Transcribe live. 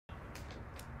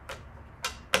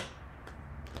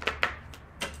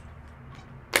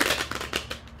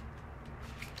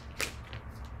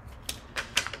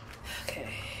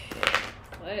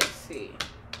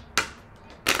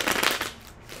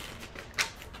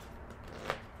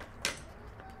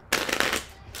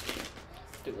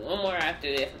one more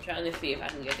after this. I'm trying to see if I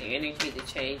can get the energy to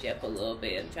change up a little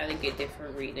bit. I'm trying to get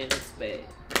different readings, but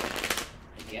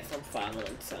I guess I'm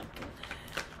following something.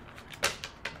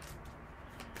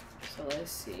 So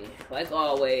let's see. Like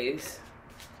always,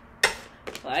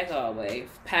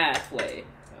 pathway.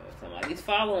 So somebody's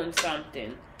following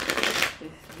something.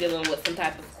 It's dealing with some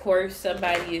type of course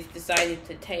somebody is decided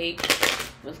to take.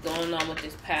 What's going on with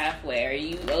this pathway? Are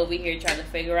you over here trying to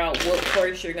figure out what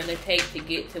course you're gonna take to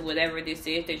get to whatever this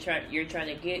is you're trying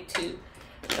to get to?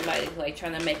 Somebody's like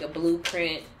trying to make a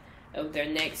blueprint of their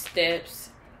next steps.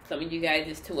 Some of you guys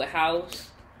is to a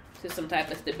house, to some type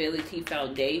of stability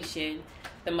foundation.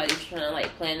 Somebody's trying to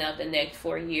like plan out the next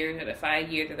 4 years or the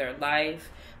 5 years of their life.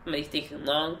 Somebody's thinking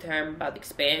long term about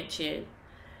expansion.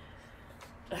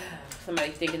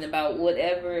 Somebody's thinking about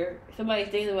whatever. Somebody's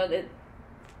thinking about it,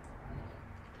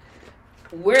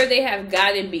 where they have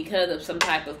gotten because of some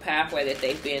type of pathway that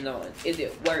they've been on. Is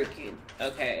it working?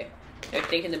 Okay. They're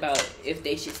thinking about if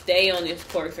they should stay on this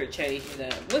course or change it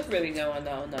up. What's really going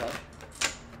on though?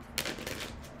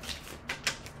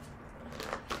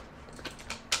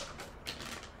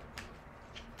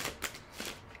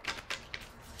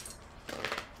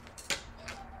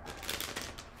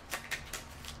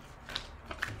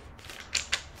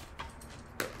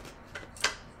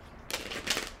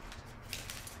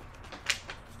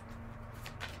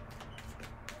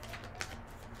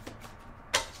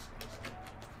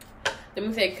 Let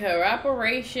me say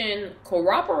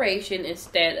cooperation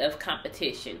instead of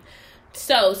competition.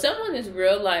 So someone is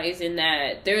realizing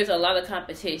that there's a lot of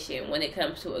competition when it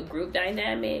comes to a group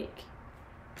dynamic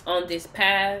on this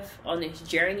path, on this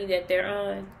journey that they're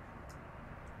on.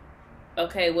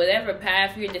 Okay, whatever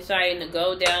path you're deciding to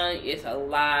go down, it's a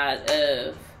lot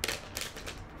of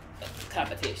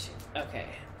competition. Okay,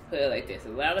 put it like this, a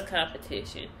lot of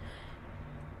competition.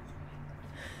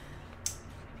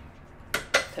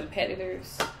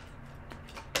 Competitors.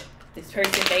 This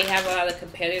person may have a lot of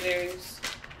competitors.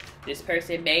 This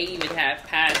person may even have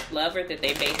past lovers that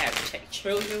they may have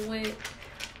children with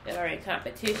that are in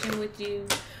competition with you.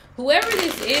 Whoever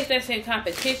this is that's in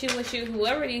competition with you,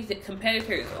 whoever these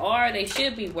competitors are, they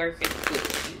should be working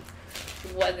with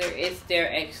you. Whether it's their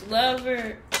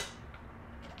ex-lover,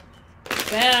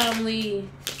 family,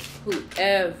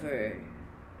 whoever.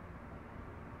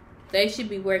 They should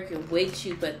be working with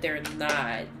you, but they're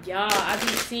not. Y'all, I be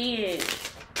seeing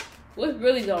what's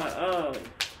really going on.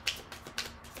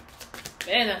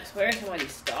 Man, I swear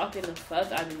somebody's stalking the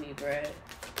fuck out of me, bruh.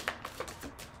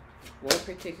 One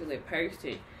particular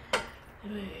person.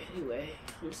 Anyway,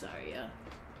 I'm sorry, y'all.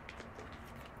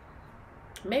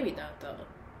 Maybe not, though.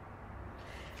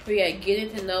 We got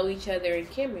getting to know each other in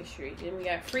chemistry. Then we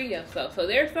got free yourself. So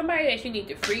there's somebody that you need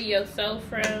to free yourself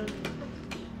from.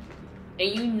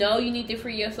 And you know you need to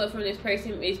free yourself from this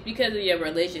person. It's because of your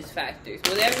religious factors.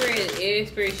 Whatever it is,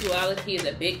 spirituality is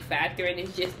a big factor and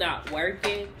it's just not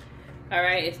working.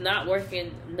 Alright, it's not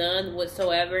working none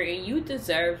whatsoever. And you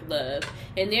deserve love.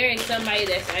 And there is somebody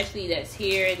that's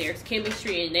here and there's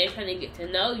chemistry and they're trying to get to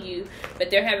know you. But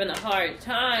they're having a hard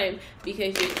time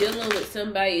because you're dealing with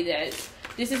somebody that's...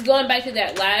 This is going back to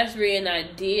that last reading I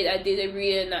did. I did a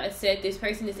reading and I said this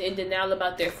person is in denial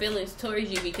about their feelings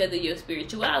towards you because of your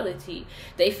spirituality.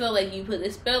 They feel like you put a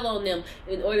spell on them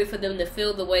in order for them to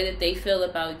feel the way that they feel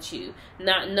about you.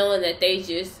 Not knowing that they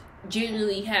just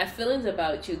genuinely have feelings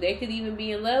about you. They could even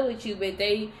be in love with you, but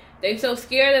they're so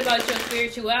scared about your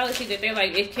spirituality that they're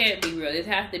like, it can't be real. It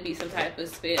has to be some type of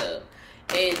spell.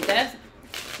 And that's...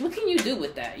 What can you do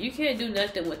with that? You can't do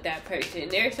nothing with that person.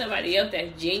 There's somebody else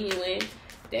that's genuine,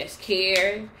 that's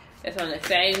cared, that's on the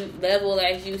same level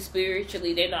as you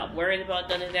spiritually. They're not worried about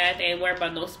none of that. They ain't worried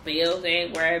about no spells. They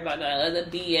ain't worried about no other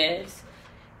BS.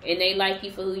 And they like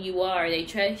you for who you are. They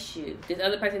trust you. This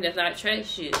other person does not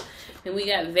trust you. And we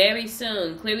got very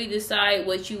soon. Clearly decide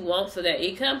what you want so that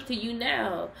it comes to you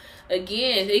now.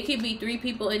 Again, it could be 3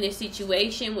 people in this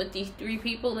situation with these 3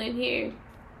 people in here.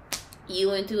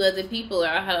 You and 2 other people, or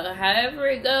however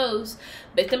it goes.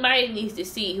 But somebody needs to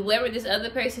see, whoever this other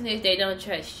person is, they don't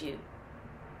trust you.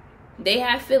 They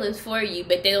have feelings for you,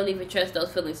 but they don't even trust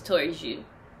those feelings towards you.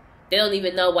 They don't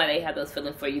even know why they have those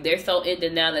feelings for you. They're so in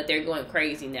denial that they're going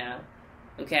crazy now.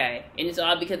 Okay? And it's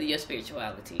all because of your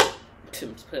spirituality.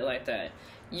 Just put it like that.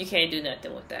 You can't do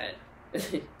nothing with that.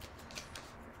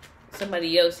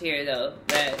 Somebody else here, though,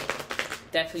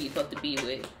 that's who you're supposed to be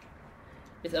with.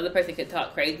 This other person could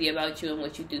talk crazy about you and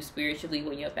what you do spiritually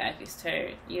when your back is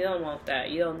turned. You don't want that.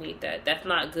 You don't need that. That's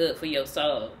not good for your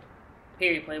soul.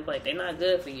 Period, point blank. They're not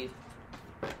good for you.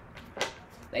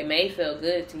 They may feel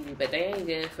good to you, but they ain't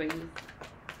good for you.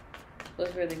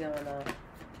 What's really going on?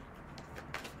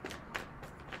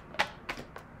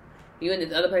 You and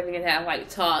this other person can have like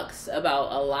talks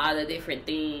about a lot of different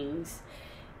things.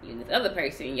 You and this other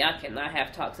person, y'all cannot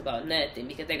have talks about nothing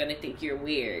because they're gonna think you're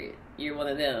weird. You're one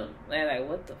of them. They're like,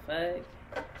 what the fuck?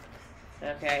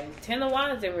 Okay, 10 of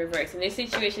Wands in reverse. And this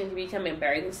situation is becoming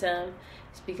burdensome.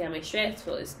 It's becoming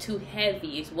stressful. It's too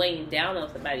heavy. It's weighing down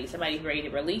on somebody. Somebody's ready to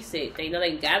release it. They know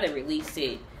they gotta release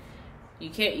it. You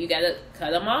gotta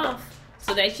cut them off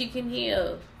so that you can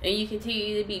heal. And you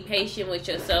continue to be patient with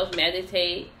yourself,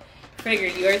 meditate, figure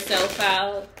yourself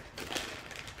out.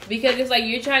 Because it's like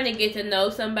you're trying to get to know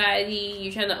somebody.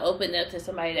 You're trying to open up to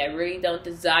somebody that really don't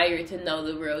desire to know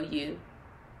the real you.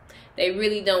 They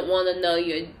really don't want to know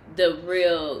the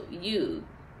real you.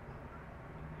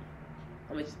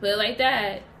 I'm going to just put it like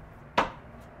that.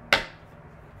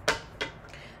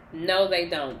 No, they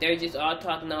don't. They're just all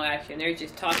talk, no action. They're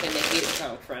just talking to get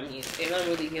something from you. They don't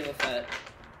really give a fuck.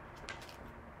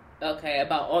 Okay,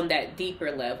 about on that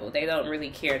deeper level. They don't really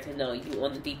care to know you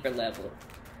on the deeper level.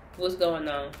 What's going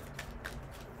on?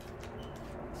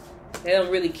 They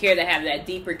don't really care to have that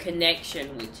deeper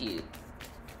connection with you.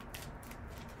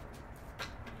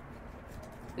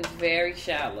 It's very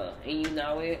shallow, and you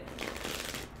know it.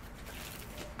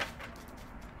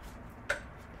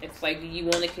 It's like, do you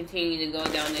want to continue to go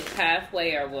down this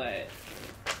pathway or what?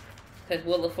 Because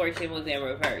Wheel of Fortune was in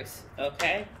reverse,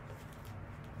 okay?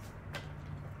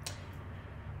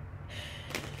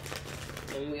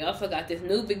 And we also got this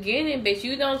new beginning, but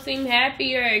you don't seem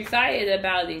happy or excited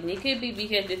about it. And it could be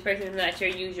because this person is not your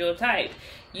usual type.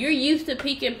 You're used to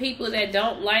picking people that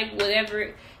don't like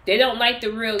whatever. They don't like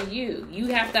the real you. You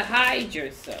have to hide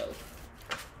yourself.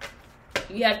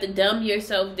 You have to dumb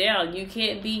yourself down. You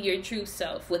can't be your true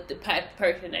self with the type of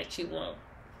person that you want.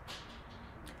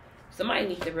 Somebody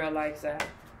needs to realize that.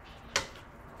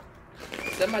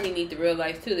 Somebody needs to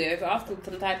realize too. There's also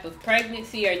some type of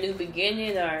pregnancy or new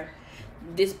beginning or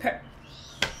this.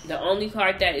 The only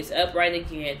card that is upright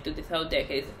again through this whole deck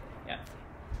is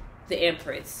the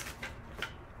Empress.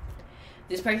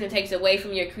 This person takes away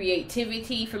from your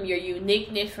creativity, from your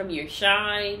uniqueness, from your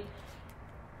shine,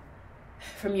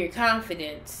 from your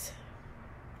confidence.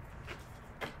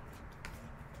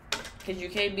 Because you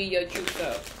can't be your true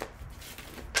self.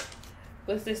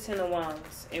 What's this 10 of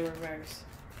Wands in reverse?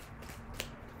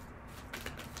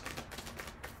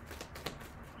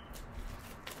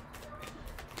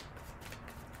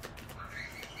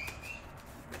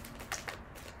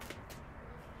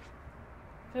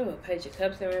 Oh, Page of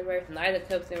Cups in reverse, Knight of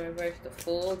Cups in reverse, the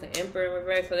Fool, the Emperor in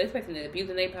reverse. So this person is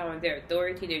abusing their power and their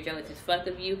authority. They're jealous as fuck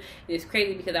of you. It is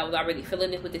crazy because I was already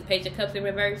feeling this with this Page of Cups in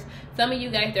reverse. Some of you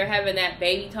guys, they're having that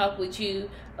baby talk with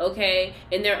you, okay?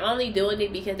 And they're only doing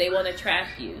it because they want to trap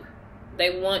you.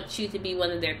 They want you to be one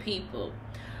of their people.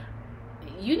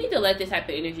 You need to let this type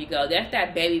of energy go. That's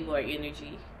that baby boy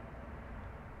energy.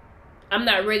 I'm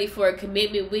not ready for a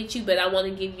commitment with you, but I want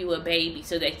to give you a baby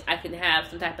so that I can have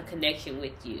some type of connection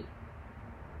with you.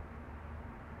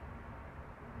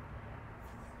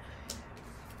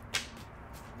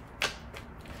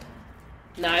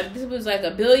 Now, if this was like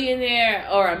a billionaire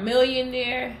or a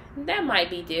millionaire, that might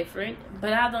be different.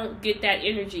 But I don't get that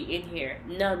energy in here.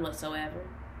 None whatsoever.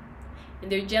 And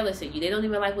they're jealous of you. They don't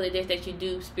even like what it is that you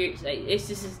do spiritually. It's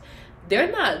just...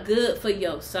 They're not good for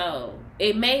your soul.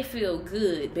 It may feel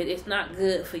good, but it's not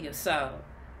good for your soul.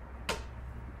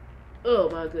 Oh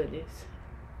my goodness.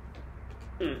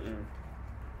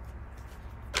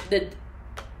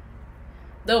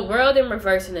 The world in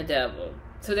reverse and the devil.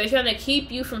 So they're trying to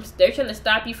keep you from, they're trying to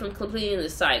stop you from completing the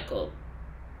cycle.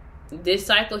 This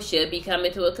cycle should be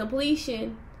coming to a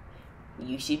completion.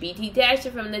 You should be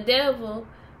detaching from the devil,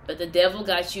 but the devil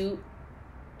got you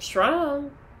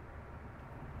strong.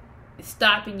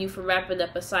 Stopping you from wrapping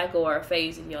up a cycle or a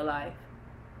phase in your life.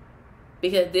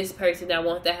 Because this person that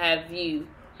wants to have you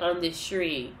on this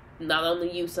string, not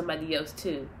only you, somebody else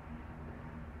too.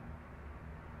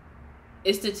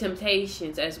 It's the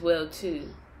temptations as well too.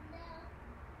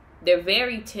 They're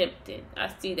very tempting.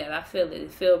 I see that. I feel it.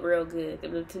 It feels real good.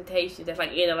 The temptations, that's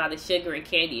like eating a lot of sugar and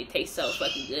candy. It tastes so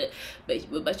fucking good. But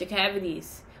what about your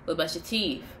cavities? What about your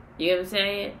teeth? You know what I'm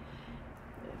saying?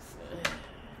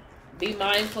 Be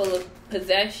mindful of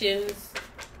possessions,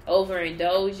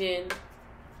 overindulging.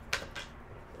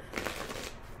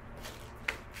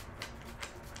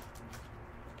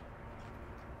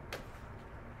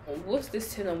 What's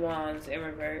this 10 of Wands in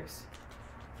reverse?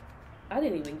 I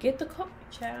didn't even get the card,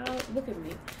 child. Look at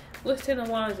me. What's 10 of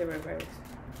Wands in reverse?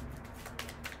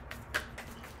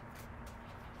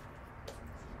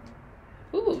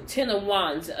 Ooh, 10 of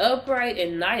Wands upright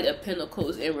and Knight of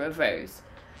Pentacles in reverse.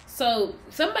 So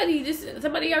somebody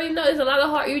already know it's a lot of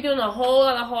hard. You're doing a whole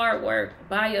lot of hard work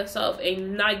by yourself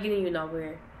and not getting you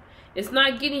nowhere. It's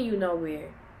not getting you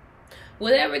nowhere.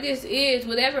 Whatever this is,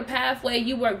 whatever pathway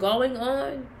you are going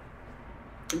on,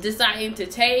 deciding to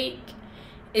take,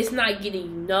 it's not getting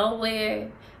you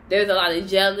nowhere. There's a lot of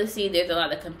jealousy. There's a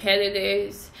lot of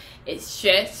competitors. It's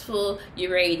stressful.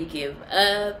 You're ready to give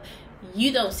up.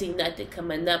 You don't see nothing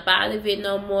coming up out of it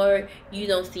no more. You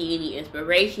don't see any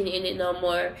inspiration in it no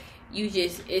more. You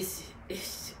just, it's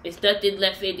nothing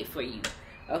left in it for you.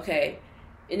 Okay?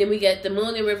 And then we got the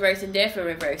moon in reverse and death in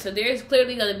reverse. So there's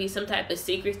clearly going to be some type of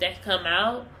secrets that come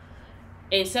out.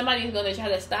 And somebody's going to try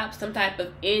to stop some type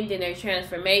of ending or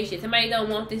transformation. Somebody don't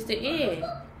want this to end.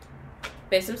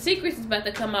 But some secrets is about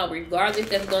to come out regardless.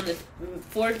 That's going to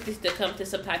force this to come to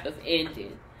some type of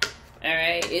ending.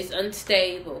 Alright? It's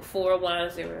unstable. 4 of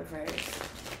Wands in reverse.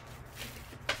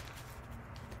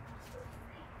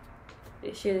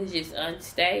 This shit is just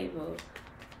unstable.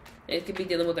 It could be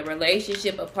dealing with a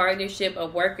relationship, a partnership, a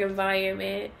work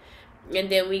environment. And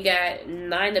then we got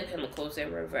 9 of Pentacles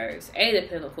in reverse. 8 of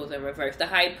Pentacles in reverse. The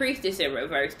High Priestess in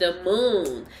reverse. The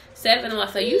Moon. 7 of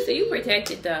Wands. So you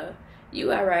protected though.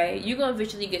 You alright. You're going to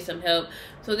eventually get some help.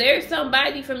 So there's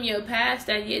somebody from your past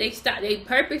that they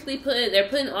purposely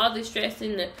putting all the stress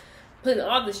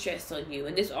on you.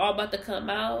 And it's all about to come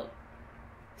out.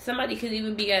 Somebody could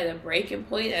even be at a breaking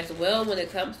point as well when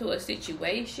it comes to a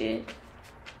situation.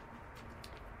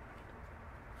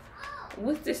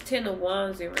 What's this 10 of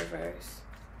Wands in reverse?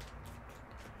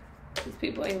 These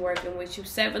people ain't working with you.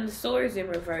 7 of Swords in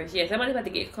reverse. Yeah, somebody's about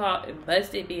to get caught and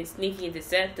busted being sneaky and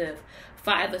deceptive.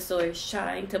 5 of Swords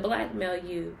trying to blackmail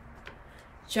you.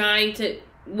 Trying to,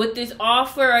 with this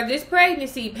offer or this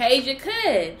pregnancy, Page of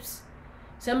Cups.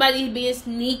 Somebody's being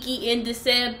sneaky and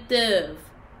deceptive.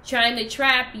 Trying to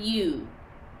trap you.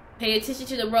 Pay attention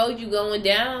to the road you going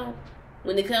down.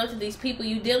 When it comes to these people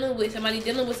you dealing with, somebody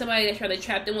that's trying to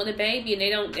trap them with a baby and they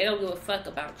don't give a fuck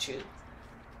about you.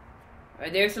 Or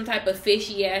there's some type of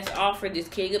fishy ass offer. This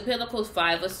King of Pentacles,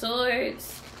 5 of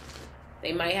Swords.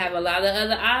 They might have a lot of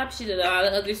other options and a lot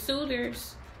of other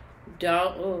suitors.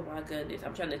 Oh my goodness,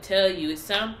 I'm trying to tell you, it's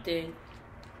something.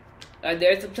 Or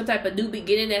there's some type of new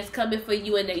beginning that's coming for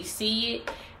you and they see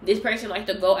it. This person like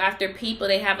to go after people.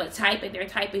 They have a type and their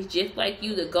type is just like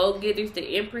you. The go-getters,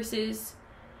 the empresses.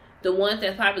 The ones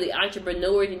that probably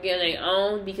entrepreneurs and get on their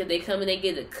own because they come and they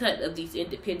get a cut of these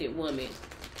independent women.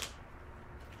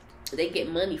 They get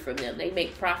money from them. They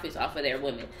make profits off of their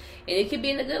women. And it could be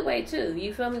in a good way too.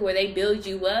 You feel me? Where they build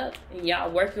you up and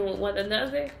y'all working with one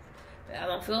another. But I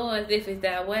don't feel as if it's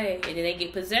that way. And then they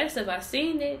get possessive. I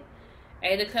seen it.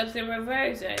 8 of Cups in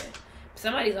reverse.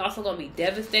 Somebody's also going to be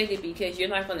devastated because you're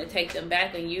not going to take them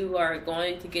back and you are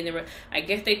going to get them. I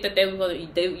guess they thought they were going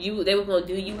to do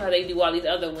you how they do all these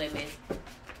other women.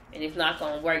 And it's not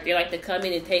going to work. They like to come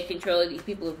in and take control of these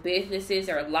people's businesses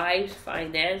or lives,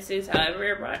 finances, however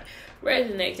it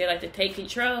resonates. They like to take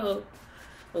control.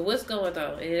 But what's going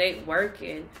on? It ain't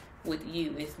working with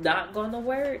you. It's not going to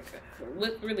work.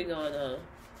 What's really going on?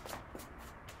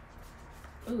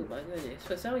 Oh my goodness.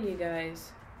 For some of you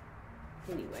guys...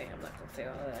 Anyway, I'm not going to say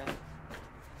all that.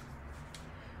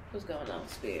 What's going on,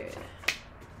 Spirit?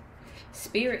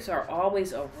 Spirits are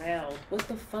always around. What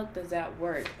the fuck does that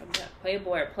work? I'm not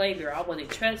playboy or playgirl. I want to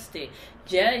trust it.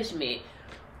 Judgment.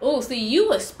 Oh, see,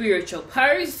 you a spiritual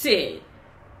person.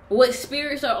 What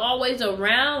spirits are always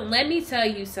around? Let me tell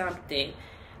you something.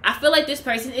 I feel like this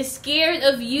person is scared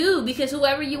of you because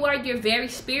whoever you are, you're very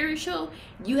spiritual.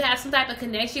 You have some type of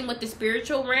connection with the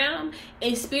spiritual realm,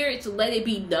 and spirits let it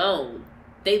be known.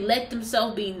 They let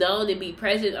themselves be known and be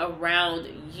present around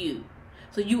you.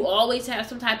 So you always have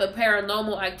some type of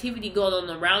paranormal activity going on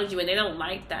around you, and they don't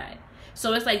like that.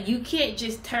 So it's like you can't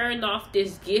just turn off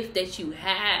this gift that you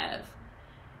have,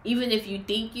 even if you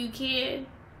think you can.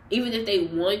 Even if they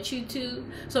want you to.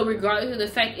 So regardless of the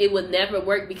fact, it will never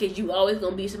work because you always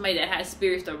going to be somebody that has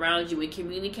spirits around you and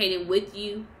communicating with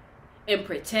you and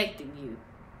protecting you.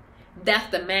 That's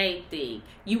the main thing.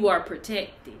 You are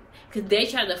protected. Because they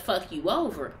trying to fuck you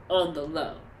over on the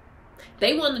low.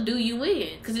 They want to do you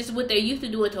in. Because it's what they're used to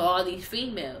doing to all these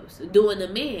females. Doing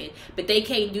them in. But they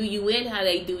can't do you in how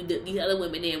they do these other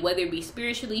women in. Whether it be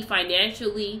spiritually,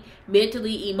 financially,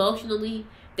 mentally, emotionally.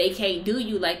 They can't do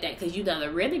you like that because you're not a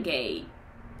renegade.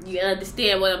 You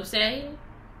understand what I'm saying?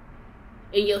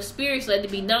 And your spirits let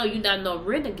it be known you're not no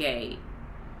renegade.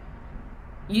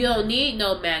 You don't need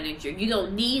no manager. You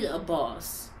don't need a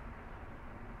boss.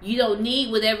 You don't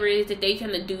need whatever it is that they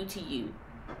trying to do to you.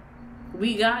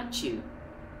 We got you.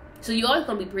 So you're always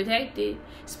going to be protected.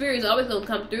 Spirit's always going to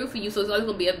come through for you. So it's always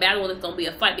going to be a battle and it's going to be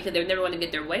a fight because they're never going to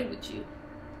get their way with you.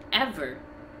 forever.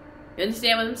 You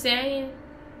understand what I'm saying?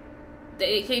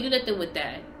 They can't do nothing with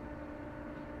that.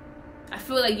 I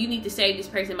feel like you need to save this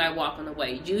person by walking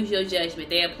away. Use your judgment.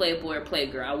 They a playboy or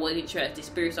playgirl. I wouldn't trust. The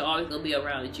spirits are always going to be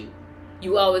around you.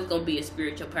 You always going to be a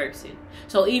spiritual person.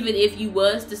 So even if you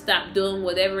was to stop doing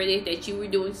whatever it is that you were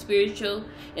doing spiritual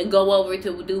and go over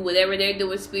to do whatever they're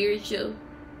doing spiritual,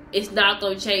 it's not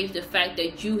going to change the fact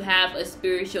that you have a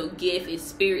spiritual gift and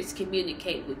spirits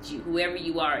communicate with you, whoever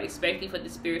you are, especially for the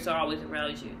spirits are always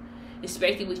around you.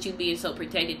 Especially with you being so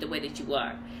protected the way that you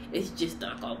are. It's just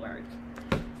not going to work.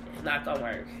 It's not going to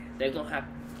work. They're going to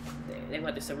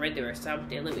to surrender or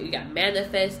something. Look, you got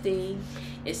manifesting.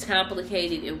 It's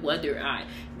complicated in wonder eye.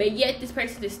 But yet this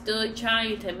person is still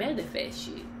trying to manifest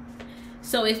you.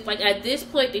 So it's like at this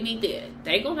point they're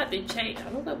going to have to change. I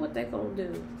don't know what they're going to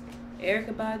do.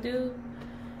 Erykah Badu,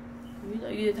 you know,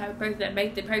 you're the type of person that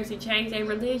make the person change their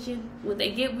religion when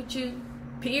they get with you.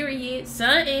 Period.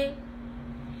 Something.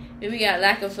 And we got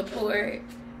lack of support,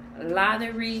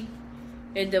 lottery,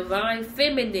 and divine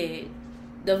feminine.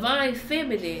 Divine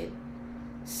feminine.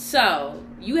 So,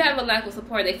 you have a lack of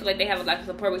support. They feel like they have a lack of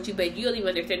support with you, but you don't even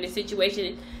understand the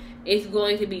situation is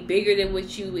going to be bigger than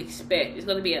what you expect. It's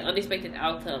going to be an unexpected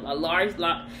outcome. A large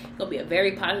lot. It's going to be a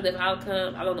very positive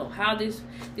outcome. I don't know how this...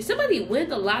 Did somebody win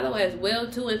the lotto as well,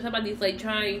 too? And somebody's like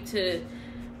trying to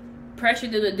pressure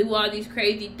them to do all these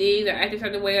crazy things or act a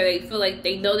certain way, or they feel like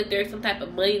they know that there's some type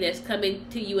of money that's coming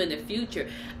to you in the future.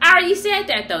 I already said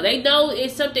that though. They know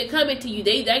it's something coming to you.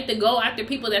 They like to go after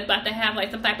people that's about to have like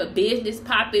some type of business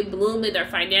popping, blooming, or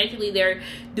financially they're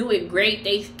doing great.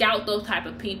 They scout those type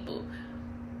of people.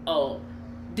 Oh,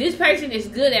 this person is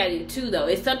good at it too though.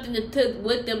 It's something that took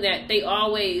with them that they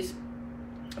always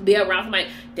be around somebody.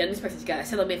 Damn, this person's got a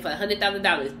settlement for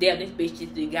 $100,000. Damn, this bitch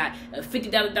just got a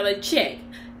 $50,000 check.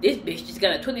 This bitch just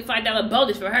got a $25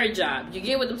 bonus for her job. You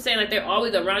get what I'm saying? Like, they're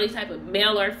always around these type of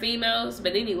male or females.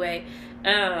 But anyway,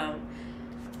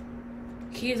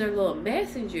 kids are little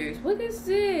messengers. What is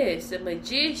this? A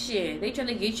magician. They trying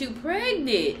to get you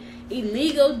pregnant.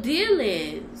 Illegal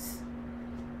dealings.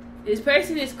 This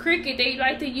person is crooked. They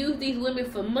like to use these women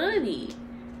for money.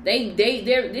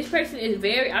 This person is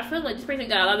very... I feel like this person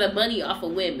got a lot of money off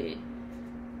of women.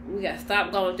 We got to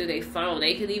stop going through their phone.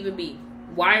 They could even be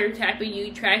wiretapping you,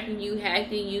 tracking you,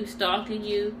 hacking you, stalking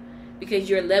you, because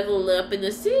you're leveling up and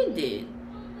ascending.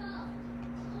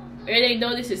 And they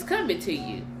know this is coming to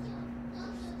you.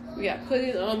 We got Put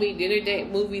It On Me, Dinner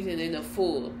Date, Movies, and then The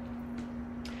Fool.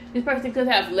 This person could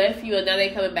have left you and now they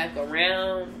coming back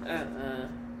around.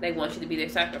 They want you to be their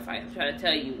sacrifice. I'm trying to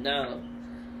tell you, no.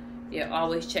 Yeah,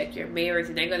 always check your mirrors,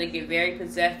 and they're going to get very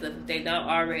possessive if they're not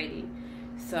already.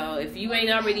 So if you ain't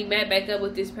already met back up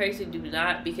with this person, do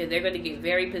not, because they're going to get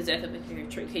very possessive and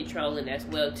controlling as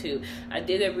well too. I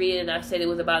did a reading and I said it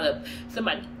was about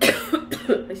somebody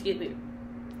excuse me.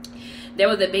 There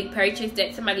was a big purchase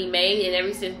that somebody made, and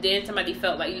ever since then somebody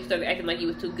felt like you started acting like you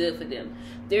was too good for them.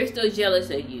 They're still jealous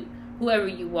of you, whoever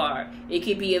you are. It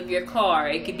could be of your car,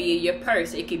 it could be of your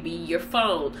purse, it could be your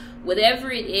phone. Whatever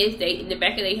it is, they in the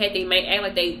back of their head they might act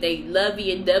like they love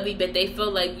you and dovey, but they feel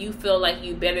like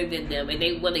you better than them, and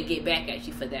they want to get back at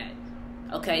you for that.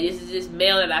 Okay, this is this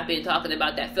male that I've been talking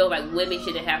about that feel like women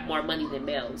shouldn't have more money than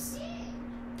males.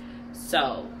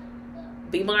 So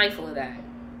be mindful of that.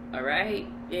 Alright?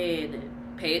 And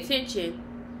pay attention,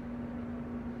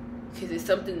 because it's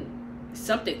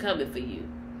something coming for you.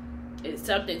 It's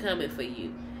something coming for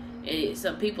you. And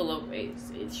some people are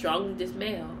it's strongly this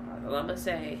male. All I'm gonna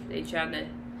say, they trying to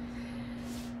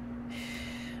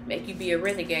make you be a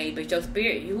renegade, but your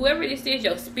spirit, whoever this is,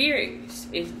 your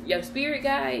spirit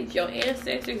guides, your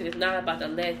ancestors, is not about to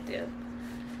let them.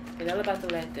 They're not about to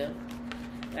let them.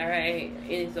 Alright?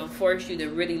 And it's gonna force you to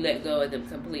really let go of them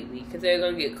completely, because they're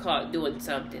gonna get caught doing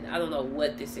something. I don't know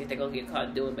what this is they're gonna get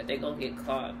caught doing, but they're gonna get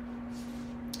caught.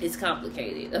 It's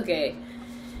complicated. Okay.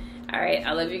 Alright,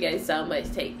 I love you guys so much.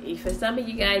 For some of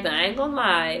you guys, I ain't gonna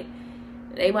lie,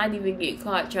 they might even get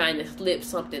caught trying to slip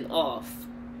something off.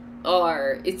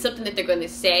 Or it's something that they're gonna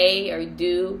say or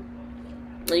do,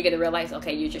 and you're gonna realize,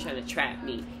 okay, you're just trying to trap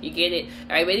me. You get it?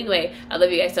 Alright, but anyway, I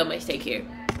love you guys so much. Take care.